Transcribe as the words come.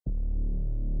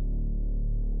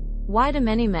Why do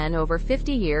many men over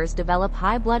 50 years develop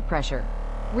high blood pressure?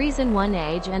 Reason 1: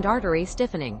 Age and artery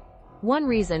stiffening. One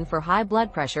reason for high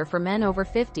blood pressure for men over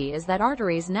 50 is that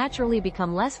arteries naturally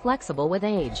become less flexible with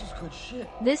age.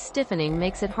 This stiffening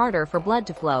makes it harder for blood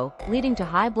to flow, leading to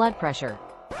high blood pressure.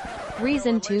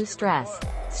 Reason 2: Stress.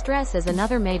 Stress is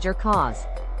another major cause.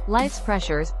 Life's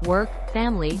pressures, work,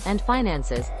 family, and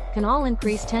finances, can all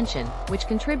increase tension, which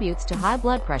contributes to high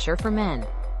blood pressure for men.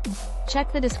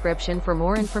 Check the description for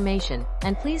more information,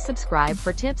 and please subscribe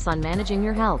for tips on managing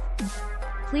your health.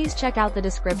 Please check out the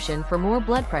description for more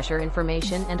blood pressure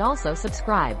information and also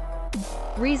subscribe.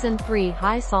 Reason 3: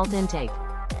 High salt intake.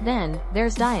 Then,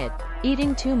 there's diet.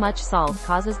 Eating too much salt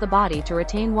causes the body to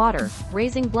retain water,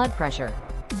 raising blood pressure.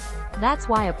 That's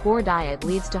why a poor diet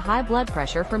leads to high blood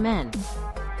pressure for men.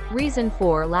 Reason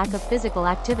 4: Lack of physical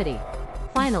activity.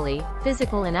 Finally,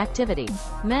 physical inactivity.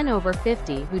 Men over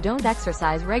 50 who don't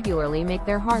exercise regularly make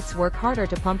their hearts work harder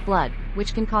to pump blood,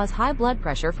 which can cause high blood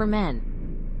pressure for men.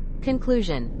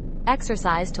 Conclusion: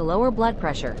 exercise to lower blood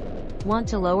pressure. Want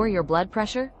to lower your blood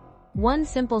pressure? One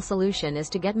simple solution is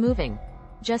to get moving.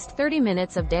 Just 30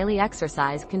 minutes of daily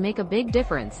exercise can make a big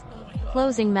difference.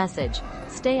 Closing message: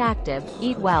 stay active,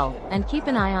 eat well, and keep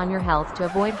an eye on your health to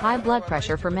avoid high blood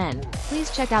pressure for men.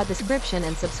 Please check out description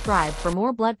and subscribe for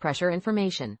more blood pressure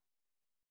information.